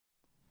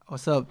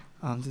What's up?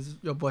 This is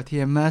your boy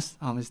TMS.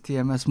 It's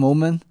TMS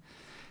Moment.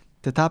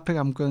 The topic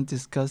I'm going to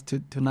discuss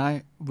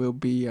tonight will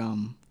be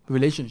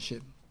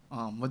relationship.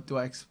 What do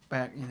I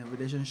expect in a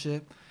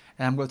relationship?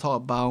 And I'm going to talk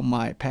about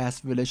my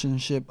past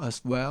relationship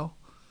as well.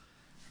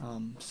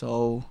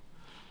 So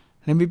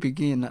let me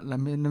begin. Let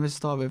me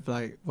start with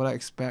like what I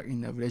expect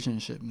in a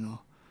relationship.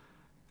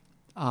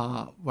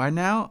 Right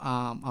now,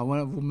 I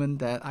want a woman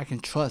that I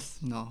can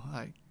trust.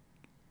 Like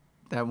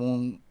that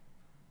won't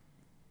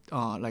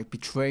like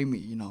betray me.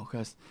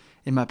 Because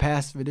in my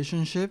past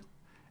relationship,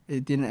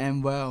 it didn't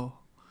end well.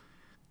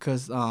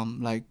 Cause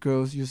like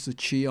girls used to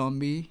cheat on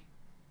me,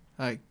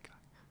 like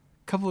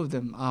a couple of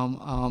them.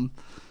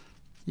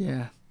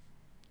 Yeah.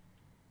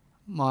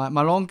 My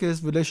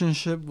longest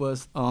relationship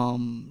was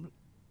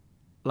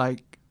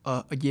like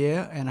a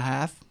year and a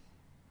half,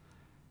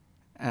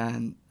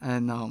 and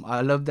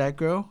I love that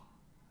girl.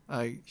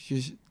 Like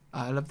she's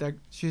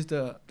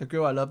the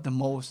girl I love the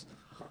most.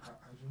 How'd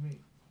you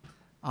meet?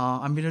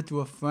 I met her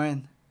to a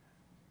friend.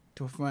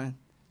 You took her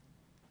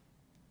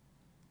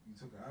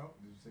out?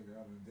 Did you take her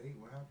out on a date?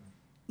 What happened?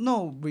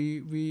 No,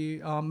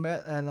 we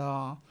met at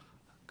a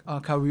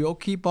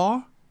karaoke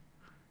bar.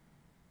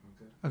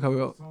 Okay. A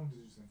karaoke. What song did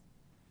you sing?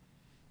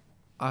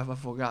 I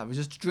forgot. We're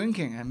just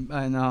drinking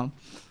and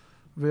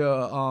we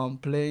were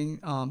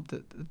playing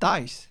the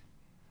dice.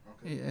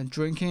 Okay. And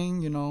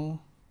drinking.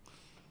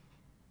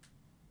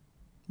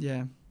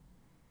 Yeah.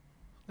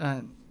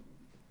 And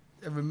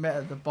we met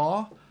at the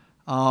bar.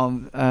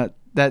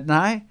 That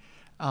night,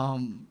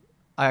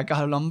 I got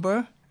her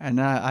number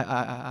and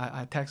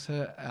I text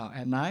her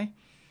at night.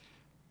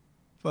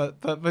 But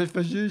she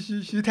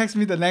texted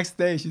me the next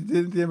day. She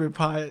didn't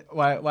reply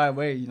right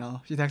away.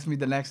 She texted me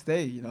the next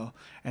day.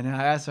 And then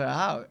I asked her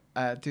out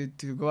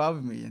to go out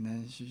with me, and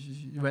then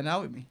she went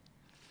out with me.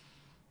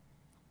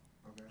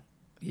 Okay.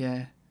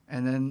 Yeah.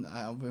 And then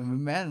when we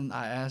met,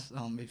 I asked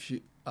if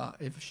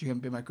she can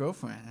be my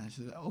girlfriend, and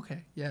she said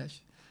okay, yeah,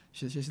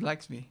 she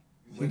likes me.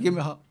 She give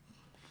me her.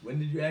 When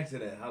did you ask her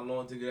that? How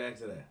long did you ask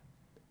her that?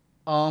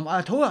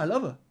 I told her I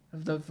love her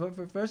the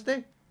first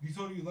day. You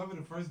told her you love her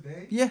the first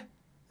day? Yeah.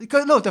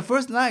 Because no, the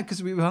first night,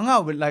 because we hung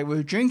out we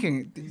were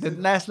drinking the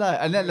last night,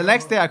 and then the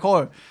next day I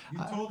called her. You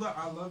told her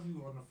I love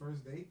you on the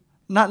first date?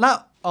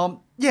 On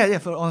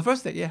the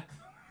first date, yeah.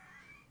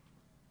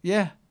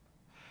 Yeah.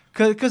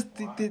 Cause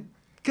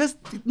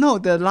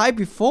the night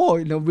before,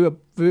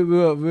 we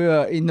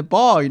were in the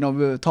bar, we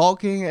were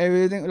talking,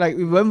 everything, like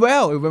it went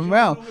well. You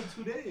know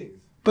 2 days.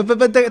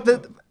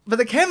 But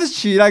the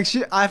chemistry, like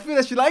I feel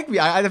that she liked me.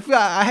 I feel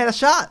I had a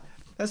shot.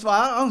 That's why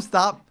I don't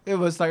stop. It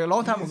was like a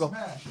long time ago.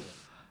 Smash it.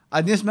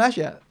 I didn't smash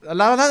yet.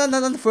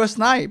 Not the first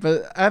night,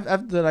 but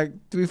after like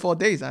 3-4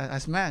 days, I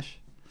smashed.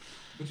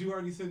 But you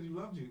already said you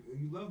loved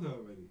her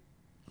already.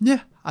 Yeah,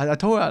 I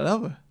told her I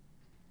love her.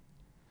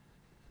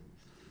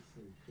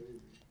 It's crazy.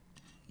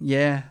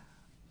 Yeah.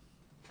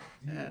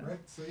 Do you regret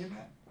saying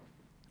that?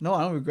 No,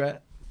 I don't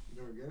regret.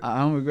 You don't regret it? I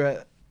don't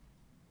regret.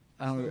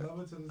 I don't You regret. still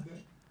love her to this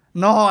day?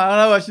 No,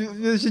 I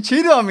don't know. She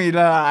cheated on me.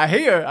 I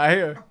hate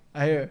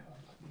her.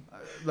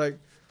 Like,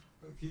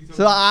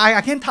 so I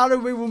can't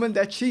tolerate women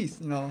that cheat.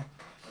 Okay.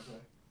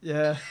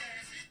 Yeah.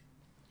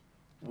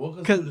 Walk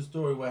us through the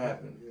story. What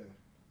happened? Yeah.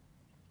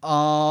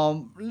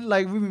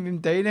 Like we've been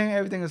dating,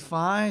 everything is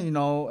fine,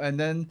 and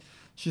then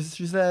she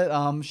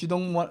said she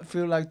don't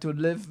feel like to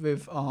live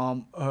with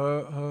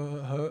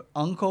her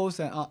uncles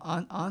and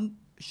aunt,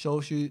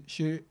 so she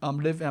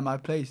live at my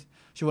place.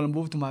 She wanna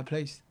move to my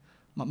place,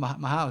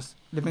 my house,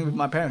 living with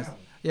my parents.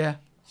 Yeah.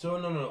 So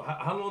no.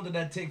 How long did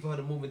that take for her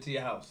to move into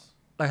your house?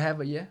 Like half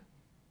a year.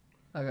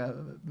 Like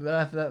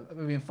after that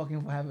we've been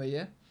fucking for half a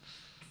year.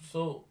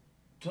 So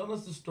tell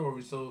us the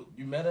story. So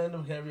you met her in the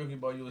karaoke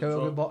bar. You was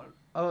Karaoke drunk.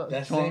 bar.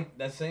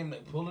 That same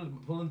pull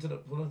into the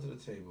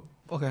table.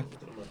 Okay.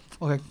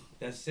 Okay.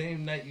 That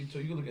same night you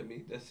can look at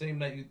me. That same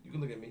night you can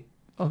look at me.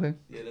 Okay.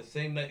 Yeah, the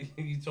same night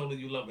you told her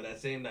you love her.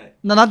 That same night.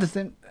 No, not the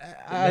same.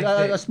 next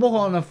I day. spoke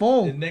on the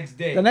phone. The next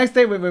day. The next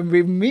day when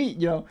we meet,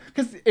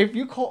 because if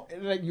you call,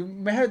 like you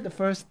met her the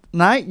first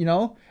night,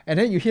 and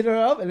then you hit her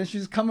up, and then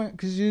she's coming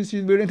because she's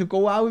willing to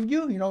go out with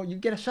you, you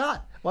get a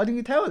shot. Why didn't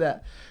you tell her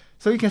that?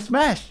 So you can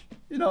smash,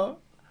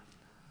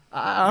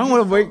 I don't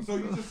want to wait. So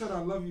you just said I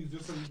love you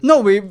just so you.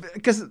 No,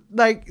 because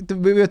like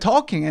we were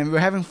talking and we were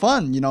having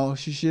fun,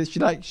 She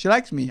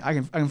likes me. I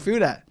can feel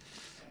that.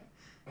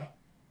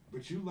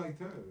 But you liked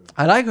her.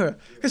 I like her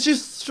because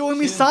she's showing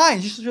me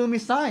signs. She's showing me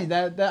signs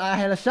that I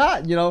had a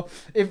shot.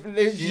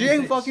 If she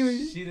ain't fucking with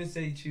you. She didn't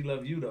say she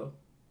loved you though.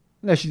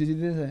 No, she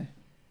didn't say.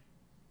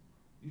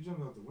 You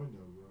jumped out the window,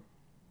 bro.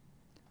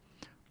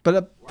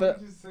 But Why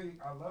you just say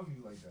I love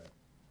you like that?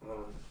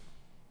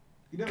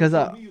 You never 'Cause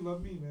told me you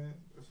love me, man.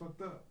 That's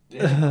fucked up.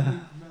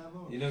 Yeah.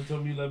 You never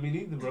told me you love me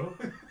neither, bro.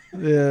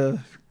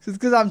 yeah, it's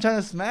because I'm trying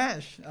to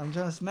smash.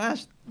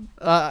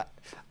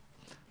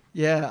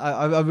 Yeah,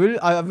 I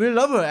really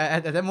love her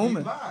at that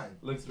moment.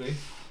 Look,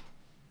 space.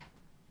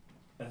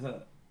 That's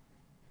her.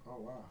 Oh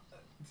wow.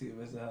 See if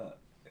it's her.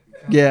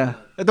 Yeah.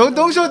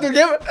 Don't show the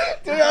camera.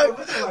 Don't show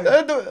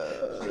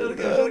the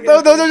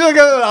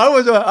camera. I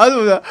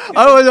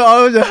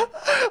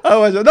don't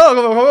want to.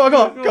 No, come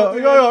on.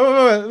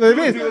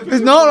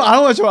 Please. No, I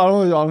don't want to show. I don't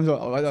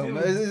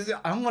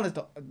want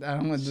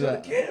to do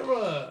that.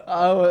 Camera.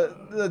 I don't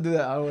want to do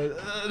that.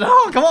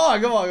 No, come on. I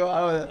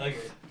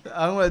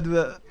don't want to do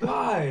that.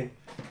 Why?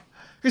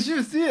 Because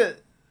you see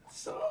it.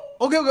 So.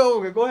 Okay.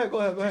 Go ahead.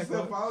 She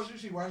still follows you?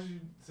 She watches you?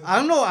 I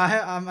don't know.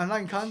 I'm not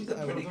in She's a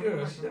contact. pretty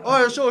girl.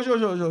 Oh, show. I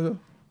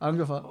don't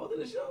give a fuck. Hold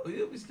the show.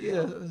 You'll be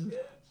Yeah, scared.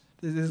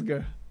 this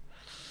girl.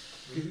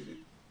 You'll be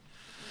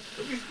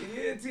scared.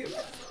 Yeah, Tim.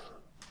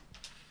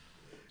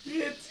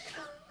 Yeah,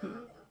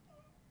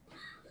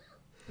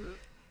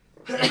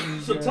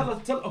 Tim. So tell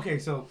us. Okay,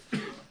 so.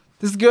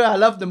 This girl I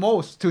love the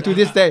most to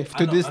this day.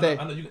 I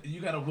know you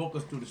gotta walk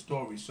us through the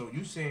story. So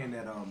you saying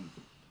that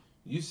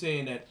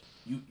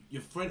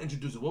your friend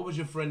introduced her. What was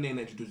your friend name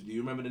that introduced her? Do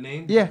you remember the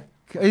name? Yeah,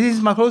 he's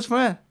my close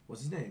friend.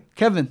 What's his name?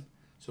 Kevin.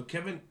 So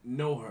Kevin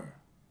know her.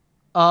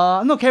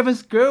 No,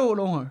 Kevin's girl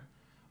know her.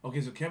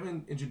 Okay, so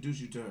Kevin introduced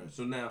you to her.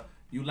 So now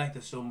you liked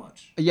her so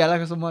much. Yeah, I like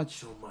her so much.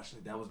 So much.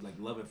 Like, that was like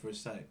love at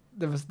first sight.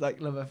 That was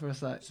like love at first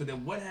sight. So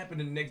then what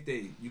happened the next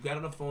day? You got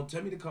on the phone.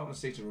 Tell me the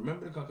conversation.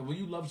 Remember the conversation. When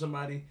you love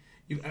somebody,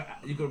 you can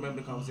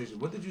remember the conversation.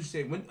 What did you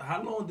say?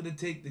 How long did it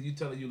take that you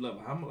tell her you love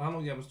her? How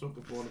long you ever spoke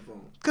to her on the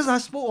phone? Cause I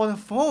spoke on the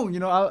phone, you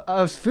know.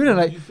 I was feeling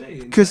What like, did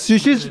you say? cause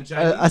she's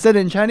I said it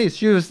in Chinese.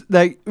 She was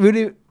like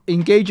really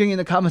engaging in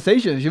the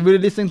conversation. She really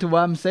listening to what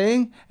I'm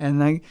saying, and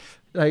like.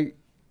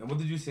 And what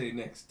did you say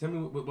next? Tell me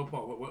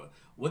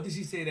what did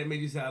she say that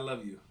made you say I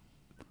love you?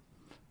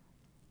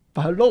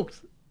 But her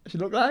looks, she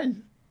looked nice.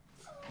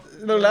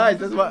 She looked nice.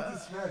 That's what.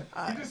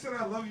 He just said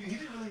I love you. He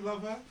didn't really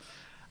love her.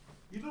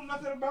 You know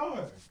nothing about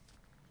her.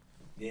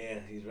 Yeah,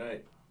 he's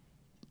right.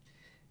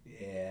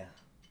 Yeah.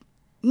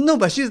 No,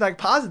 but she's like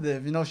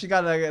positive, you know. She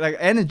got like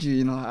energy,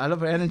 you know. I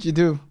love her energy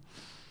too.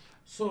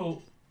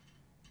 So,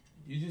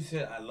 you just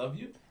said I love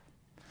you?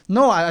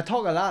 No, I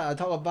talk a lot. I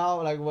talk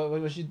about like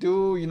what she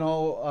do, you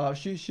know.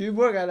 She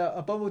work at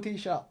a bubble tea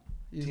shop.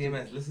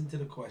 TMS, listen to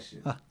the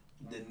question.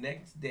 The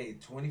next day,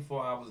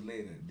 24 hours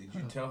later, did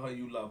you tell her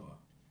you love her?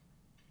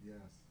 Yes.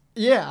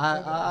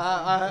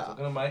 Yeah,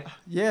 Talking to Mike.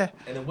 yeah.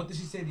 And then what did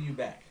she say to you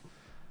back?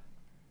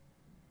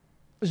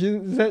 She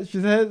said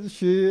she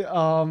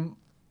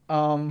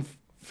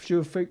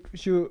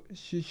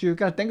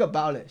gotta think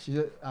about it. She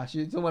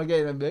don't want to get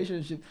in a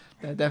relationship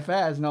that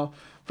fast, no.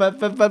 But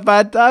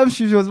by the time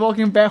she was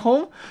walking back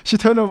home, she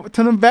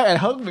turned back and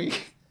hugged me.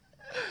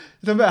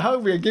 Turned back,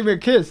 hugged me, and gave me a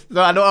kiss.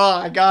 So I know,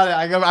 I got it.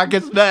 I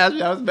get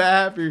smashed. I was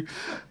mad happy.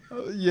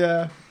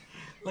 Yeah.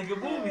 Like a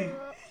movie.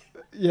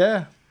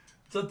 Yeah.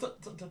 So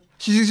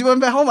She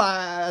went back home.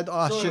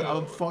 Shit, So-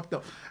 I'm fucked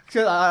up.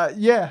 Cause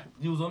yeah.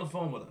 you was on the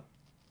phone with her.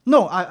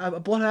 No, I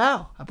brought her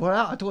out. I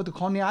took her to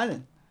Coney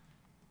Island.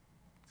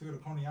 To go to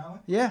Coney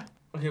Island? Yeah.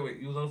 Okay, wait.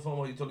 You was on the phone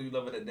when you told her you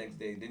love her the next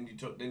day. Then you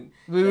took. Then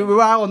We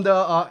were out on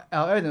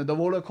the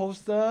roller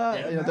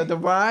coaster, you know, the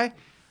ride.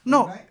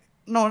 No, Night?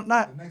 no,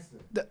 not The next day.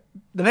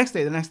 the next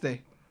day. The next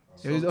day.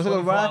 So It was also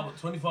a 24 ride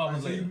hours, 24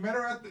 hours So you later. met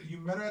her at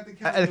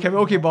the at the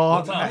karaoke bar.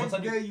 What time?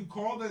 Next day you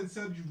called her and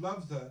said you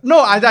loved her.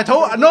 No, I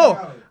told Coney no.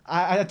 Island.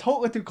 I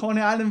told her to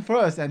Coney Island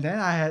first, and then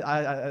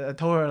I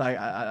told her like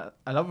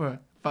I love her.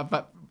 But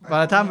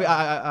by the time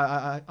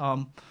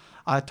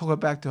I took her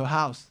back to her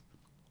house.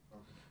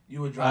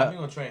 You were driving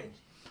or train?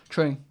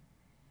 Train.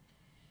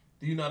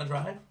 Do you know how to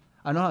drive?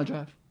 I know how to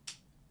drive.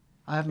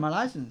 I have my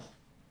license.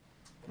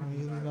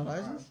 You have my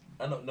license?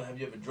 I don't know. Have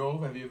you ever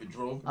drove? Have you ever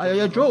drove?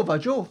 I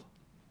drove.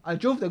 I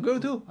drove the girl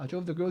too. Pull the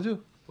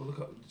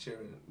chair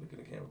in. Look at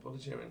the camera. Pull the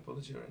chair in.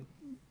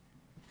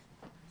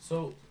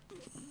 So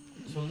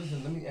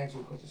listen. Let me ask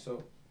you a question.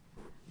 So,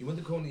 you went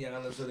to Coney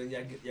Island. So then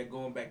you're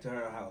going back to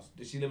her house.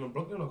 Does she live in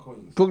Brooklyn or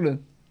Queens?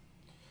 Brooklyn.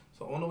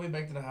 So on the way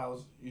back to the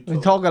house, you We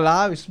talk a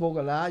lot. We smoke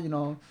a lot. You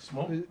know.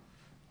 Smoke.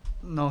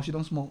 No, she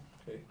don't smoke.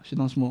 Okay. She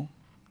don't smoke.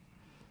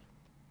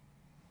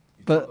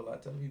 You But- talk a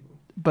lot. Tell the people.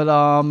 But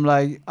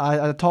like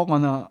I talk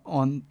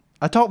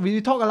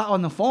we talk a lot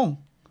on the phone.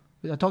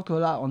 I talk to her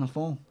a lot on the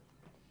phone.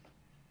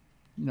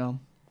 You know.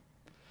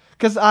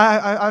 Cause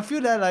I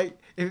feel that like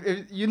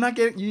if you're not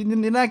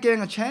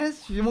getting a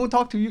chance, she won't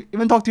talk to you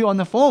on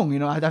the phone. You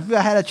know. I feel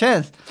I had a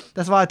chance.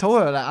 That's why I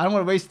told her like I don't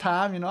want to waste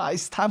time. You know.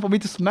 It's time for me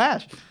to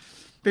smash.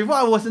 Before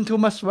I wasn't too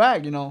much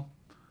swag. You know.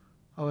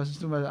 I was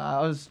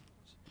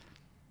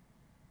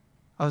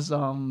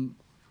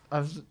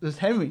just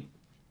Henry.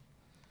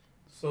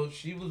 So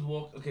she was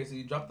Okay, so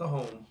you dropped her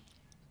home.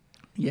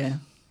 Yeah.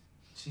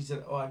 She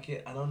said, "Oh, I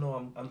can't. I don't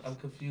know. I'm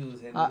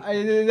confused."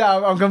 Henry."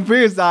 I'm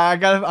confused. I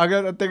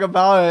gotta think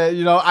about it.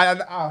 You know, I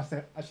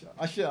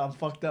should. I'm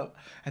fucked up,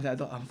 and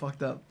I'm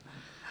fucked up.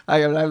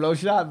 I got no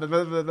shot. But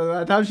by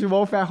the time she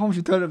walked back home,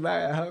 she turned it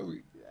back.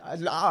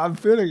 I'm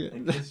feeling it.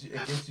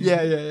 Against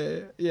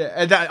you. Yeah.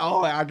 And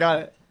I got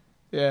it.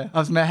 Yeah, I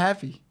was mad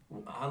happy.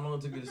 How long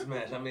it took you to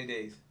smash? How many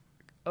days?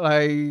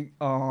 Like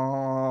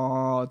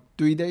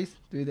 3 days.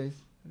 3 days.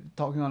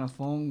 Talking on the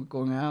phone,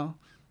 going out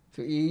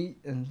to eat,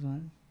 and so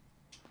on.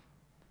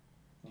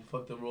 You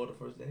fucked her raw the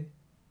first day?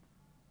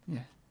 Yeah.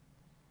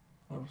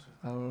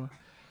 Oh,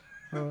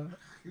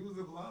 He was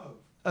in love.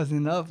 I was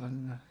in love.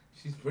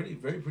 she's pretty,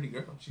 very pretty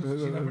girl. She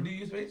not pretty to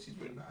you, Space? She's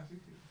pretty. Nah, she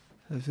cute.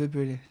 It's very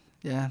pretty.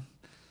 Yeah.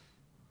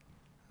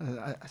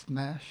 I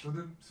smashed. So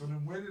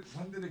then when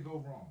did it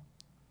go wrong?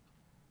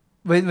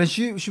 When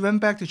she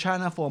went back to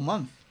China for a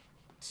month.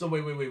 So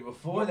wait.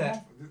 Before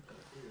that,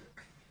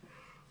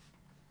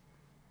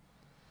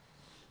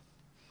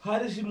 how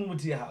did she move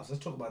into your house?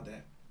 Let's talk about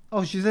that.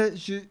 Oh, she said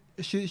she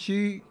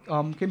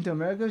came to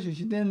America. She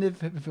didn't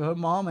live with her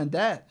mom and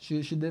dad.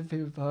 She lived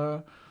with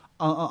her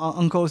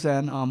uncles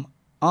and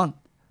aunt.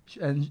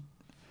 And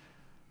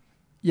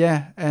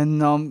yeah,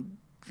 and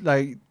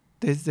like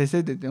they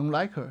said they don't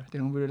like her. They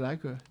don't really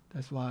like her.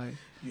 That's why.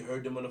 You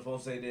heard them on the phone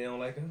say they don't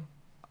like her?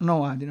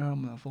 No, I didn't hear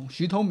them on the phone.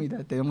 She told me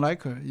that they don't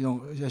like her. You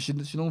know, she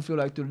don't feel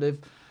like to live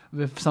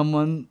with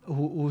someone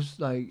who's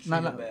like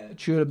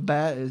treated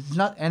bad. It's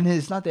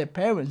not their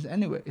parents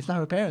anyway. It's not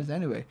her parents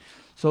anyway.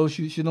 So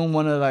she don't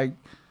want to like.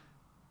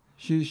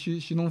 She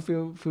don't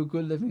feel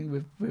good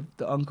living with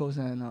the uncles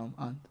and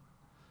aunt.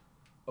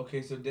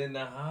 Okay, so then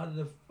now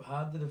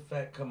how did the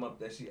fact come up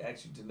that she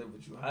asked you to live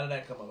with you? How did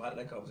that come up? How did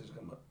that conversation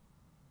come up?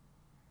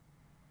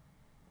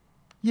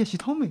 Yeah, she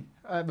told me.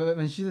 But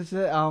when she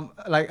said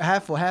like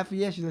for half a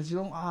year, she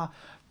said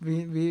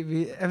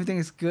we everything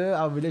is good.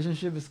 Our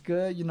relationship is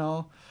good. You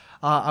know,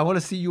 I want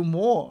to see you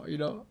more. You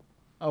know,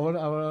 I want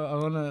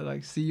to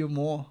like see you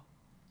more.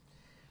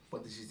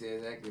 What did she say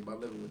exactly about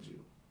living with you?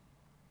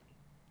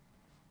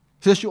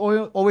 So she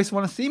always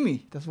want to see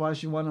me. That's why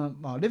she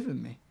want to live with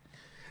me.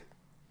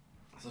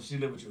 So she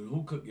lived with you.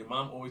 Who cooked? Your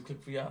mom always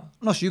cooked for y'all?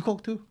 No, she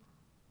cooked too.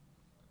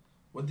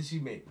 What did she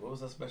make? What was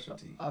her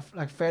specialty?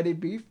 Like fatty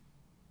beef.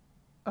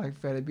 Like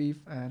fatty beef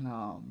and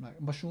like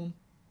mushroom.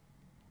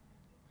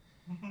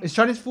 It's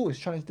Chinese food. It's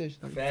Chinese dish.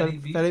 Like Fatty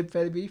beef?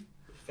 Fatty beef.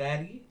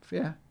 Fatty?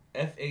 Yeah.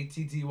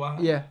 Fatty?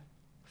 Yeah.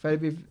 Fatty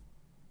beef.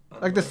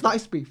 Like the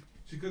sliced beef.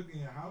 She cooked in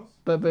your house?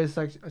 But it's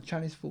like a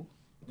Chinese food.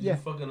 Did you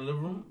fuck in the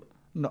living room?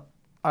 No.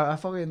 I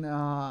fuck in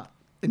the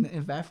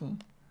bathroom.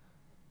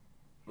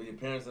 With your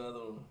parents in the other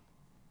room?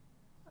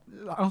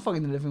 I don't fuck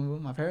in the living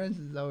room. My parents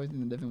is always in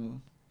the living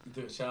room. You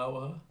took a shower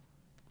with her?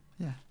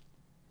 Yeah.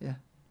 Yeah.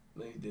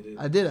 No, you did it.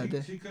 I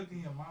did. She cooked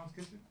in your mom's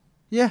kitchen?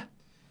 Yeah.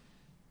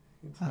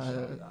 You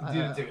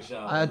didn't take a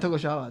shower. I took a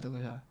shower.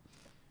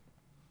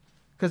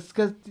 Cause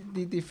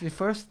the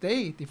first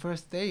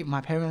day,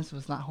 my parents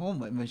was not home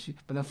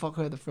when I fucked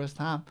her the first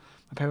time.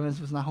 My parents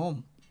was not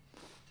home.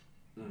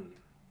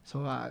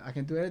 So I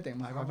can do anything.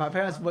 My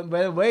parents went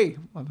away.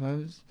 My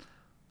parents.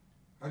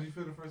 How did you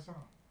feel the first time?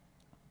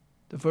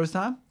 The first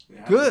time?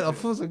 Yeah, Good. Of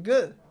course,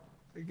 good.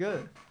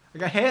 Good. I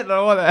got head and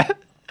all that.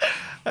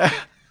 I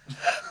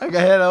got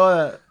head and all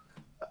that.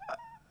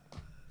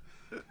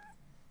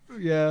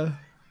 Yeah.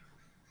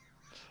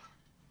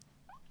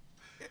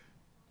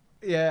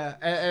 Yeah.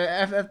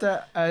 And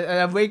after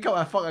I wake up,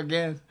 I fuck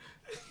again.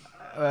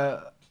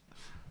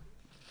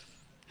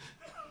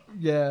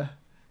 Yeah.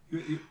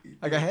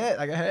 I got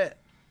head.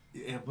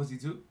 Yeah, pussy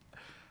too?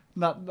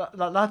 Not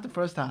the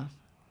first time.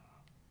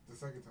 The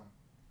second time?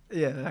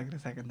 Yeah, like the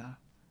second time.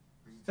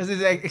 This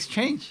is like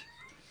exchange.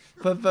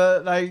 But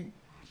like,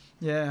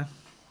 yeah.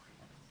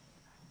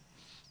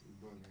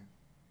 You're bugging.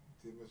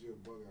 You're a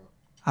bug out.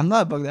 I'm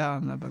not bugged out.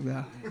 I'm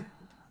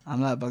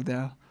not bugged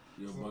out.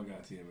 You're a bug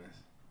out, TMS.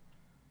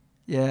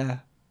 Yeah.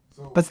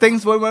 So, But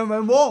things went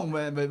wrong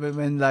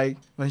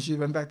when she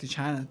went back to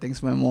China.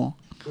 Things went wrong.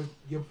 but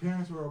your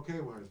parents were okay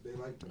with her. They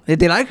liked her.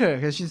 They like her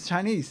because she's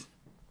Chinese.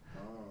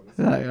 Oh, that's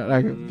They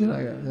like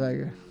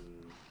her.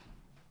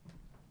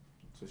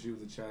 So she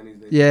was a Chinese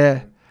lady.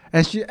 Yeah.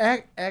 And she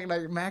act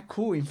like mad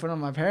cool in front of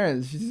my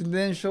parents. She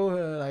didn't show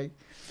her like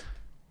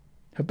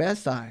her bad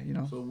side, you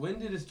know. So when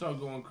did it start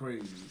going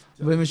crazy?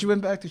 When she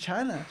went back to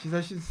China, she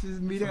said she's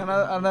meeting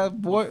another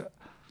boy.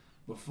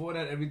 Before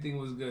that, everything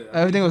was good.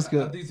 Everything was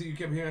good. I think so you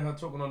kept hearing her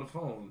talking on the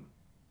phone.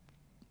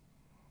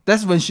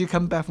 That's when she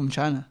come back from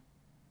China.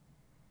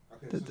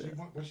 Okay, so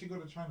what'd she go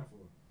to China for?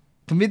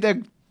 To meet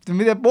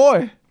that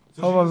boy.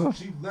 So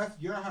she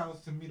left your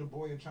house to meet a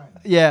boy in China?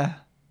 Yeah.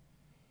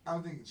 I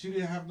don't think she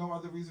didn't have no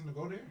other reason to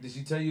go there? Did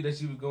she tell you that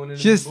she was going in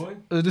She's with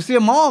the boy? to see her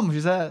mom.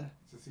 She said.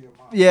 To see her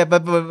mom? Yeah,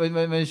 but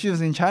when she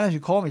was in China, she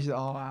called me. She said,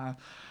 "Oh,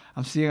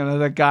 I'm seeing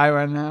another guy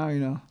right now, you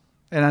know,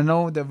 and I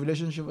know the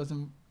relationship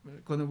wasn't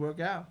going to work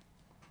out.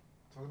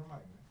 Talk to the mic, man.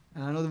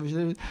 And I know the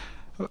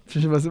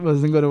relationship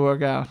wasn't going to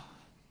work out."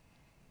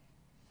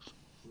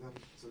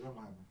 So that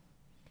what happened?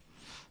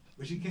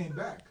 But she came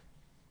back.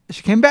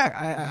 She came back.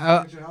 She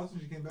at your house when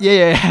she came back?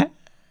 Yeah.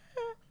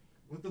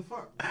 What the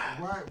fuck?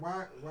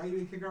 Why you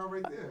didn't kick her out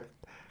right there?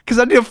 Cause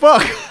I didn't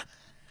fuck.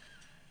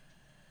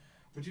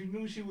 But you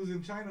knew she was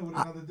in China with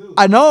another dude.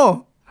 I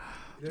know,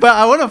 but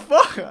I want to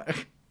fuck her.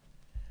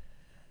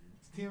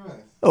 It's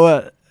TMS.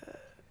 What?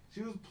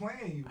 She was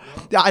playing you, bro.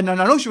 Yeah, I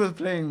know she was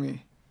playing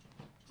me,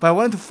 but I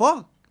wanted to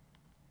fuck.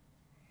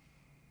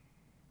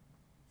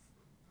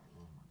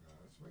 Oh my god,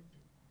 that's right.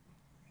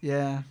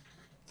 Yeah.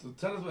 So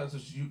tell us about. So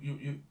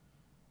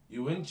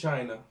you in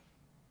China,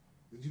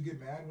 Did you get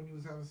mad when you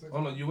was having sex?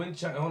 Hold on, you in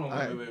China? Hold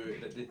on,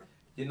 wait.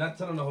 You're not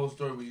telling the whole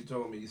story what you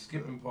told me. You're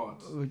skipping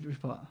parts.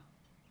 Which part?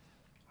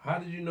 How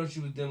did you know she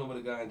was dealing with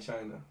a guy in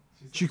China?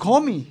 She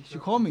called me. She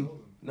called me.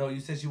 No, you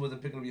said she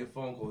wasn't picking up your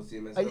phone call.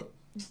 CMS.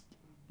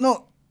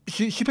 No,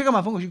 she picked up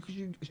my phone.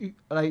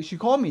 She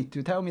called me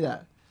to tell me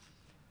that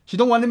she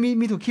don't want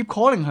me to keep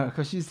calling her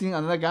because she's seeing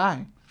another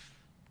guy.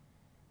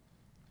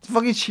 It's a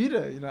fucking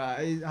cheater, you know.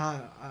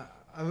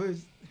 I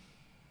was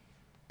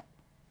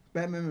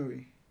bad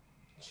memory.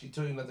 She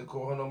told you not to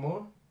call her no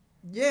more?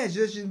 Yeah,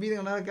 she's meeting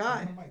another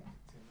guy.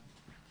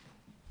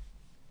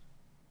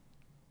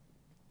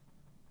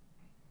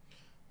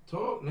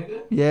 Talk,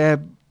 nigga. Yeah,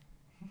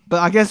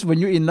 but I guess when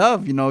you're in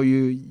love, you know,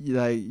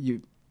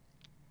 you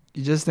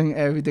just think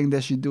everything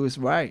that she do is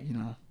right, you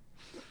know.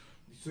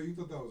 So you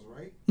thought that was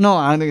right? No,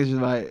 I don't think it's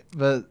right,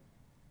 but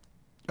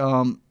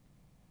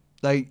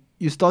like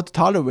you start to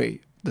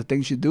tolerate the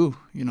things she do,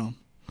 you know.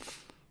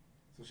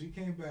 So she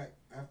came back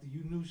after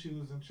you knew she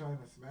was in China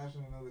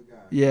smashing another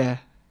guy. Yeah.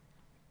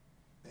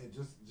 And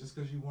just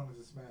because you wanted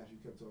to smash, you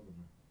kept talking to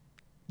her.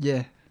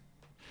 Yeah.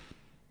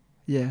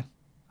 Yeah.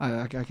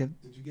 I kept.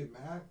 Did you get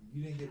mad?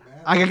 You didn't get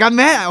mad? I got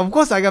mad. Of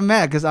course, I got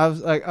mad because I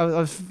was like, I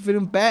was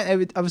feeling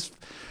bad. I was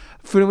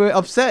feeling very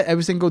upset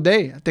every single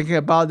day, thinking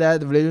about that,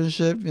 the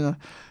relationship, you know.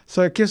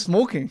 So I kept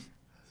smoking.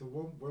 So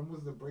when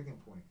was the breaking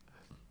point?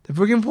 The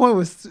breaking point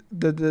was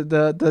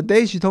the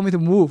day she told me to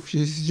move.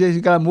 She said, "You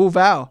gotta move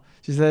out."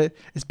 She said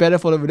it's better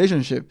for the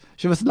relationship.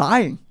 She was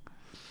lying.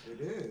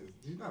 It is.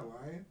 She's not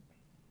lying.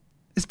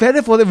 It's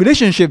better for the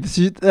relationship.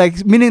 She,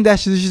 like, meaning that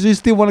she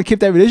still want to keep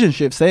that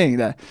relationship, saying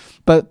that.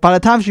 But by the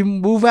time she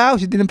moved out,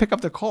 she didn't pick up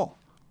the call.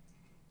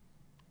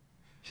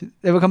 She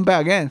never come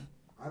back again.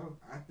 I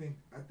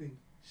think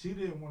she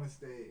didn't want to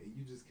stay, and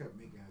you just kept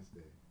making her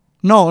stay.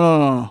 No.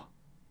 No?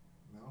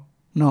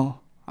 No,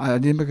 I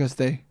didn't make her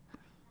stay.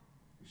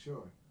 You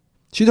sure?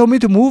 She told me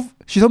to move.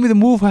 She told me to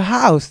move her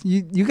house.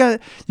 You got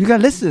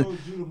listen. She told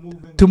you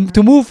to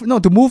move in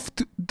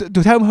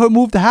To tell her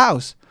move the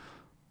house.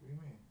 What do you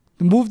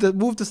mean? To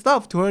move the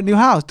stuff to her new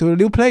house, to her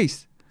new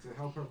place. To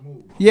help her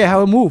move. Yeah,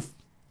 help her move.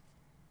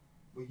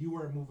 But you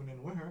weren't moving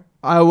in with her.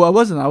 I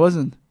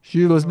wasn't.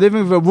 She was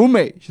living with a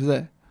roommate. She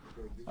said.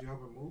 Okay. Did you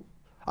help her move?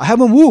 I help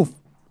her move.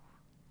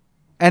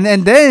 And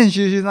then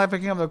she's not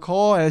picking up the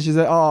call, and she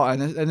said, "Oh,"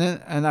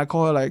 and I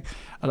call her like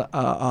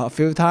a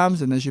few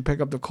times, and then she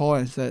picked up the call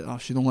and said, "Oh,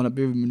 she don't want to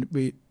be with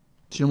me.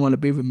 She don't want to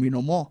be with me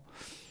no more."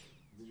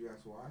 Did you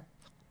ask why?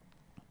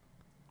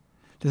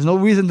 There's no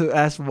reason to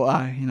ask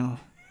why, you know.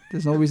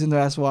 There's no reason to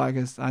ask why,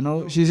 because I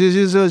know she's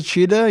a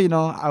cheater, you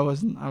know. I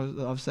was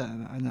upset,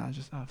 and I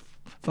just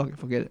fuck it,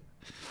 forget it.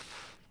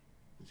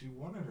 But you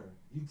wanted her.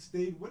 You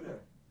stayed with her.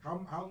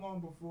 How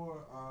long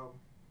before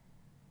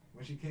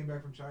when she came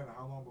back from China?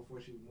 How long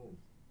before she moved?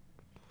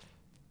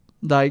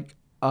 Like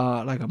a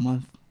month. Like a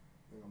month.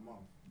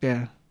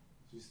 Yeah.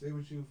 She stayed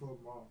with you for a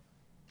month.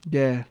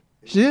 Yeah.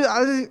 She's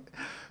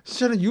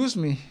trying to use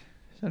me.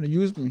 She did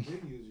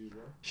use you,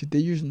 bro. She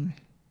did use me.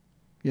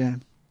 Yeah.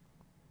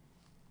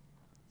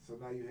 So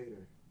now you hate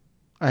her.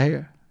 I hate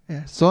her.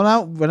 Yeah. So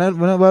now when I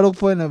look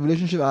for in a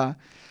relationship,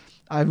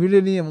 I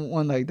really need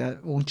one like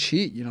that won't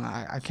cheat. You know,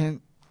 I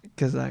can't,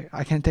 cause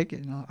I can't take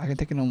it. You know, I can't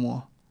take it no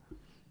more.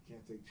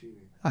 Can't take cheating.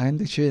 I can't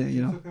take cheating.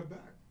 You know. Took her back.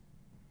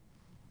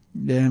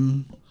 Yeah.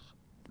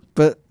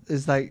 But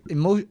it's like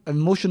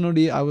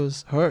emotionally, I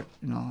was hurt.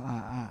 You know,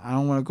 I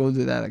don't want to go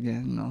through that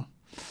again. You know.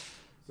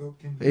 So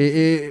can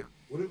you?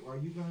 Are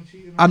you gonna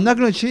cheat? I'm not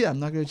gonna cheat. I'm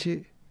not gonna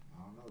cheat.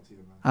 I don't know, Tia,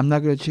 man. I'm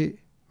not gonna cheat.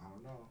 I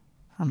don't know.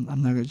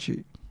 I'm not gonna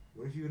cheat.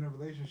 What if you're in a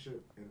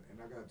relationship and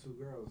I got two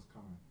girls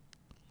coming?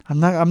 I'm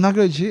not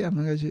gonna cheat. I'm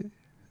not gonna cheat.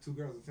 Two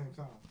girls at the same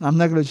time. I'm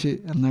not gonna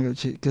cheat. I'm not gonna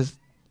cheat because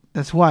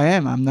that's who I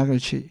am. I'm not gonna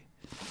cheat.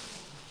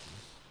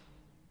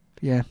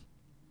 Yeah.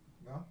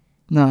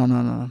 No?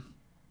 No.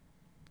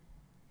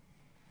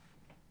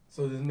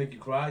 So did it make you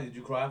cry? Did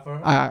you cry for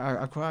her?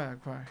 I cry.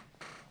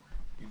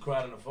 You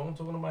cried on the phone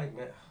talking to Mike,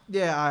 man.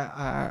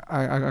 Yeah,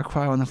 I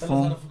cry on the Tell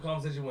phone. us how the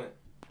conversation went.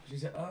 She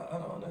said, I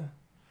don't know.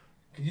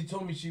 Cause you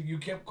told me you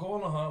kept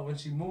calling her when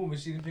she moved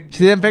and she didn't pick up.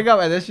 She didn't pick up,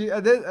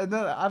 and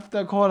then after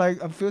I called like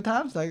a few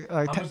times, like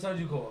How much times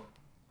you call?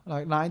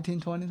 like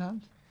 19, 20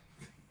 times.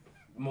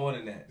 More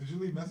than that. Did you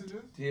leave messages?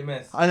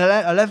 TMS.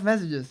 I left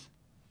messages.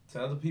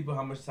 Tell the people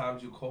how much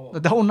times you call.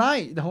 The whole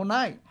night.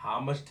 How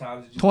much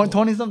times did you call?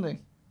 20 something.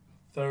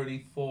 30,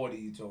 40,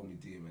 you told me,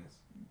 TMS.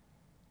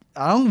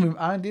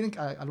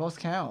 I lost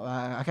count.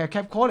 I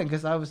kept calling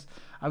because I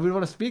really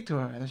want to speak to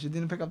her, and she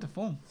didn't pick up the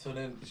phone. So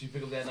then, did she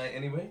pick up that night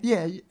anyway?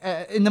 Yeah,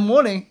 in the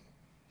morning,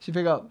 she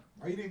pick up.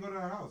 Why you didn't go to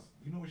her house?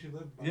 You know where she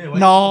lived. Yeah.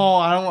 No,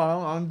 I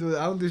don't do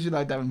that. I don't do shit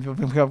like that. When people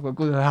pick up,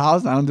 go to her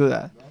house. I don't do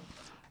that. No?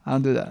 I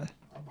don't do that.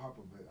 I'll pop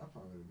a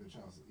bitch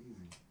house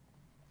easy.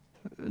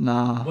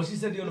 Nah. What she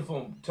said to you on the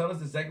phone? Tell us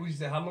exactly what she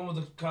said. How long was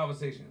the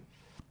conversation?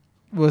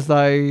 It was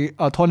like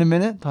 20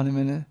 minutes. 20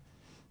 minutes.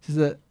 She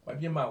said,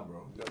 Wipe your mouth,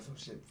 bro. You got some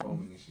shit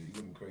foaming and shit. You're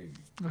getting crazy.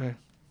 okay.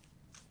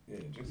 Yeah,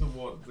 drink some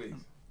water, please.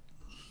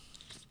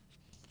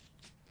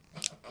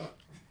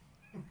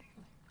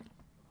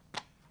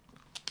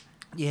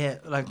 Yeah,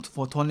 like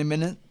for 20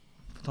 minutes.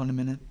 20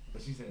 minutes.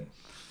 What she said?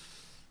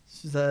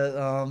 She said,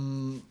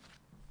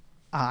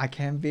 I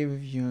can't be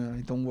with you.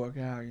 It don't work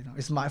out. You know,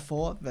 it's my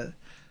fault, but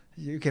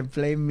you can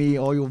blame me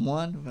all you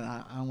want, but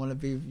I want to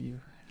be with you.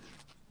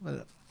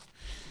 But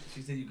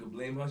She said you could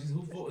blame her. She said,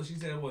 who fault? She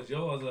said it was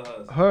yours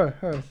or hers.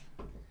 hers.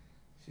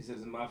 She said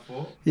it's my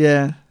fault.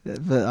 Yeah,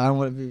 but I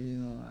want to be.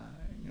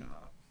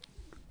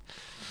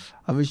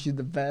 I wish you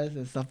the best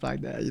and stuff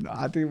like that. You know,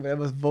 I think that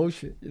was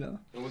bullshit. You know,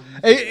 And what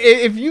did you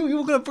say? if you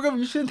were gonna break up,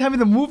 you shouldn't tell me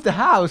to move the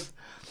house.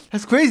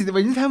 That's crazy.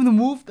 When you tell me to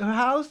move her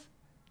house,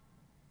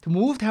 to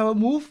have her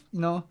move,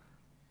 you know,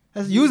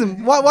 that's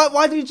using.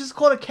 Why do you just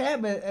call a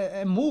cab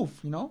and move?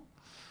 You know,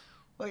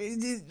 like,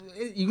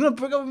 you're gonna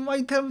break up. Why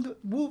you tell me to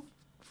move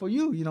for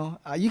you? You know,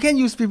 you can't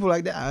use people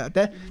like that.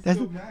 That's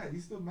Still mad.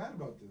 He's still mad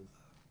about this.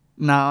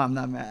 no, I'm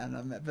not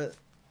mad.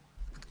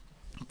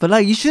 But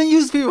like, you shouldn't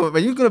use people.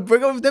 When you're gonna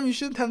break up with them, you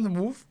shouldn't tell them to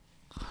move.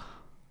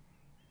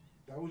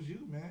 That was you,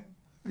 man.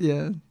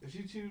 Yeah. If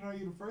she cheated on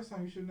you the first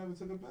time, you should never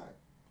took her back.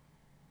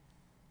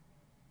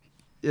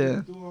 Yeah.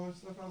 You threw all her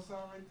stuff outside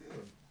right there.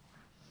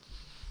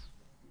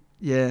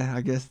 Yeah,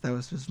 I guess that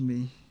was just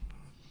me.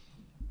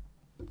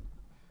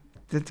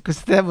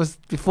 Because that was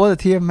before the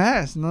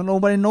TMS.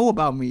 Nobody know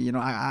about me. You know,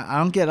 I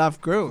don't get a lot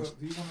of girls. So,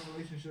 do you want a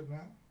relationship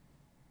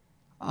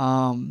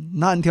now?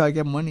 Not until I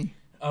get money.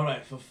 All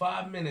right, for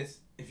 5 minutes,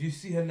 if you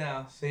see her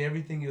now, say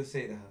everything you'll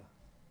say to her.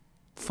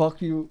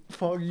 Fuck you.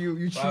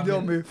 You cheated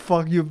on me. minutes.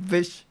 Fuck you,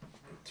 bitch.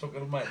 Talk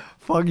on the mic.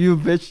 Fuck you,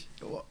 bitch.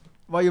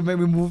 Why you make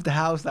me move the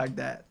house like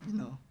that? You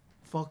know,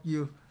 fuck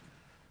you.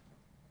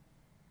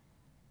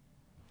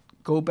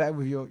 Go back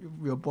with your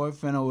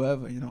boyfriend or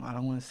whatever. You know, I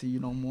don't want to see you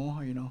no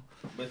more. You know.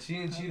 But she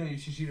didn't cheat on you.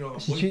 She cheated on her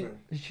She boyfriend.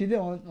 cheated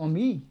on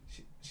me.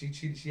 She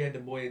cheated. She had the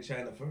boy in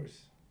China first.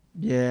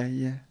 Yeah. He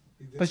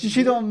did- But she he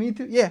cheated did? on me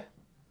too. Yeah.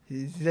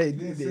 He said He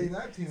didn't say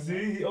that to him.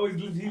 See, he always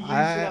leaves shit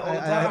I out all the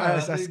time.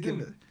 That's what he skip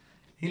do. it.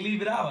 He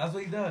leave it out. That's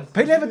what he does.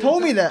 But he never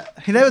told me that.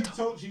 He never.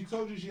 She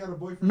told you she had a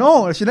boyfriend.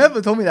 No, she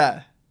never told me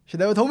that. She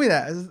never told me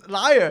that. It's a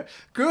liar.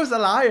 Girls are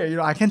liar. You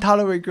know, I can't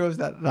tolerate girls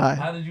that lie.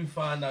 How did you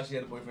find out she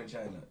had a boyfriend in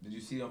China? Did you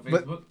see it on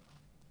But- Facebook?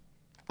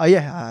 Oh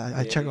yeah,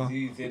 I check on.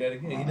 He said that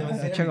again. He never I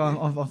said check on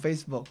everything.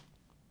 Facebook.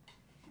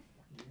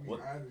 You What?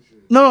 hide the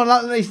shit. No,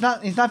 it's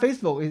not. It's not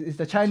Facebook. It's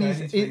the Chinese.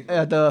 Chinese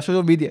Facebook. The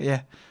social media.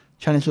 Yeah,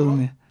 Chinese social What?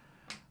 media.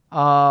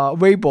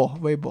 Weibo.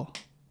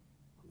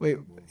 Wait.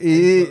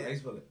 How you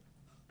spell it?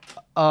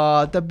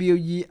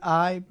 WEIBO.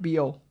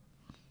 WEIBO.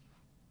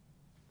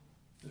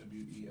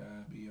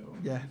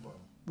 Yeah.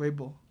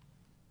 Weibo.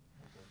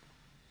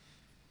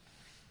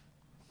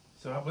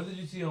 So what did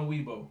you see on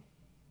Weibo?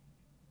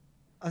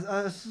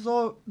 I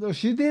saw. No,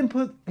 she didn't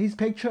put his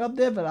picture up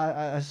there, but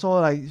I saw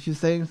like she's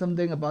saying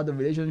something about the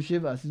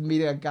relationship. She's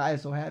meeting a guy,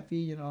 so happy,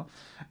 you know.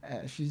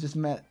 She just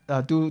met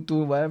do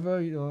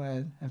whatever, you know,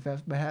 and felt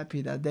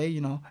happy that day,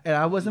 you know. And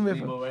I wasn't with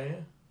her. Weibo right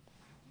here.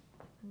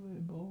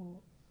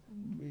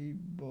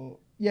 Weibo.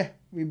 Yeah,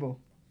 Weibo.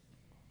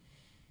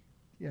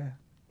 Yeah.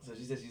 So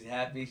she said she's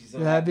happy. She's so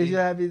She's happy.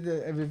 happy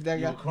with that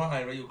You were guy.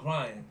 crying, right? You were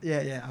crying.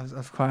 Yeah, I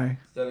was crying.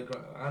 Instead of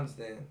crying. I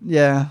understand.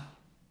 Yeah.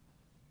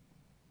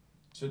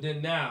 So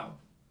then now,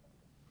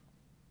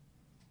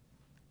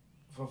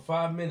 for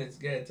 5 minutes,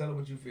 go ahead, tell her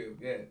what you feel.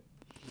 Go ahead.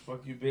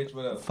 Fuck you, bitch.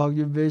 What else? Fuck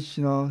you, bitch,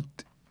 you know.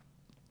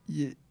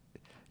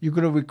 You're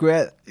gonna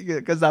regret,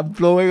 because I'm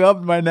blowing up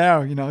right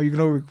now, you know. You're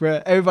gonna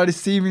regret. Everybody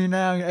see me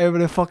now.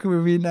 Everybody fucking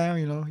with me now,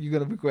 you know. You're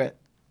gonna regret.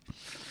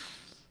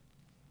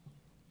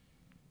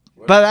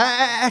 What? But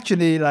I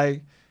actually,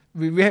 like,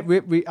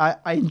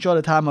 I enjoy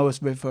the time I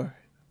was with her.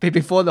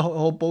 Before the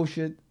whole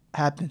bullshit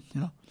happened,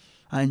 you know.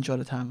 I enjoy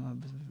the time I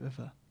was with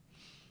her.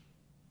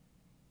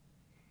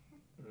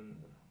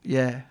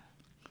 Yeah.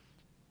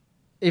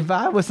 If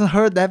I wasn't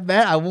hurt that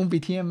bad, I won't be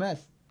TMS.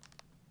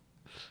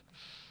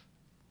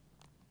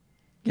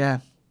 Yeah.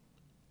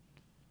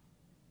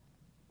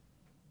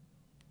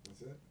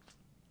 That's it.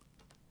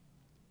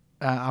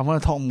 I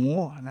want to talk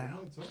more now.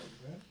 Yeah, talk,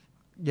 man.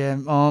 Yeah.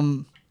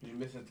 You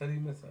miss her. Tell her you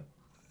miss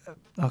her.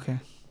 Okay.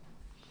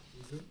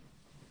 You good?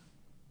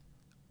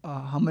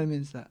 How many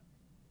minutes is that?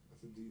 I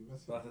said, do you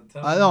miss So her? I said,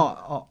 tell I her.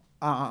 don't.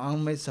 I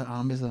don't miss her. I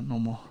don't miss her no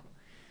more.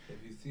 If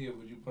you see her,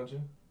 would you punch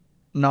her?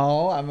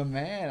 No, I'm a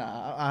man.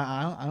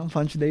 I don't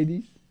punch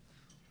ladies.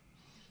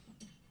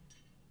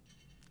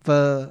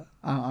 But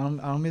I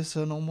don't miss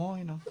her no more.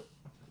 You know.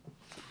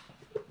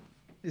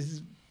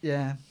 It's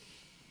yeah.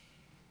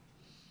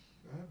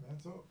 Yeah, man,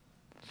 talk.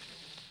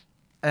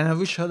 And I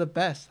wish her the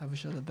best. I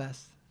wish her the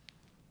best.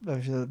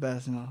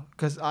 You know.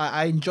 Because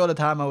I enjoy the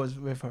time I was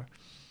with her.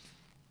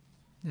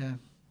 Yeah.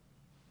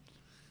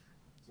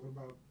 So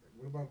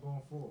what about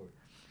going forward?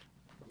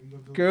 What you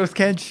gonna do? Girls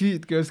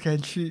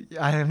can't cheat.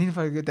 I need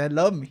for a girl that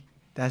love me.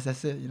 That's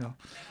it, you know.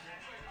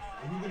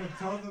 Are you gonna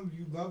tell them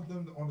you love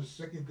them on the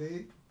second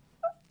date?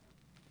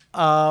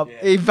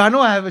 If I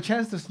know I have a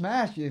chance to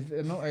smash,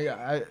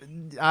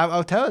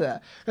 I'll tell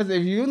that. Because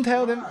if you don't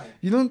tell them, Why?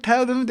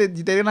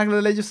 that they're not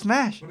gonna let you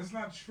smash. But it's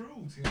not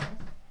true, Tina.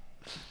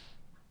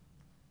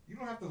 You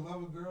don't have to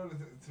love a girl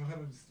to her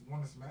to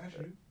want to smash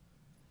you.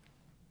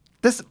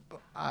 This. Is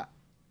But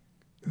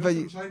that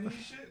some Chinese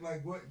shit?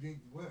 Like what?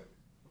 What?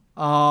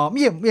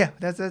 Yeah.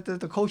 That's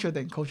the culture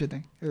thing. Chinese,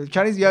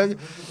 What's the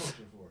culture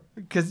for?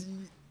 because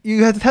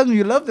you have to tell them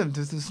you love them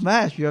to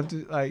smash. You have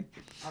to like.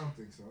 I don't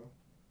think so.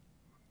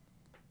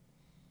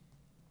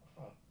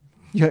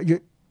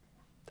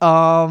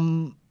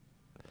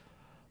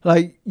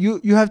 Like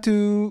you have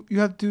to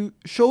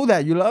show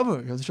that you love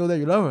her. You have to show that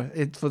you love her.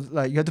 It's for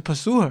like you have to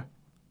pursue her.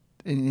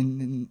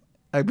 In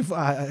like before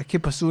I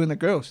keep pursuing the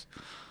girls.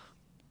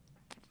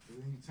 But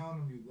then you tell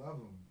them you love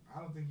them. I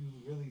don't think you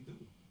really do.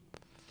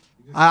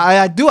 You just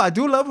I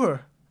do love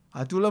her.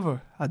 I do love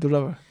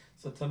her.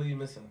 So tell her you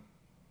miss her.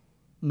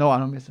 No, I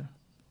don't miss her.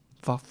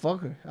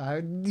 Fuck her.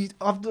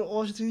 After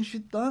all the things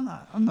she's done,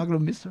 I'm not gonna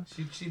miss her.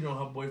 She cheated on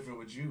her boyfriend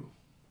with you.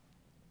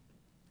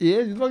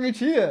 Yeah, she's fucking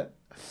cheater.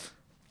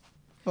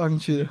 Fucking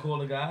Did you cheater. call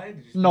the guy? Did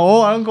you speak No,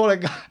 to I him? don't call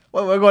that guy.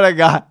 Why would I call that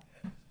guy?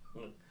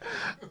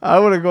 I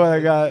wouldn't call that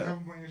have guy.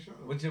 them on your show.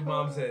 What your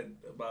mom said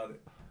about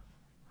it?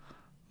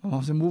 My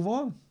mom said, move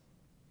on.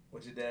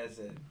 What your dad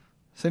said?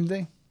 Same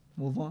thing.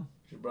 Move on.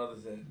 What your brother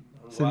said?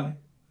 Same- Why?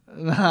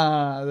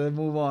 Nah, then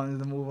move on.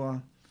 Move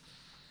on.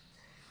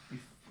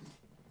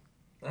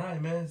 All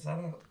right, man. Sign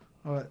out.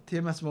 All right,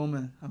 TMS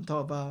moment. I'm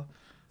talking about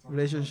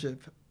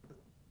relationship.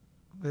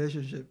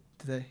 Relationship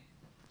today.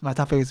 My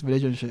topic is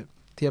relationship.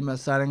 TMS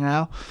signing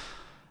out,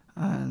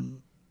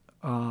 and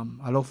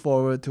I look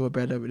forward to a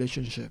better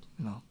relationship.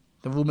 You know,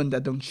 the woman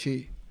that don't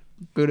cheat,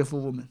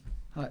 beautiful woman.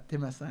 All right,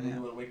 TMS And signing you out.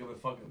 want to wake up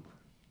and fuck him.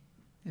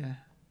 Yeah.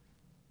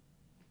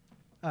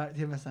 All right,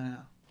 TMS signing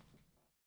out.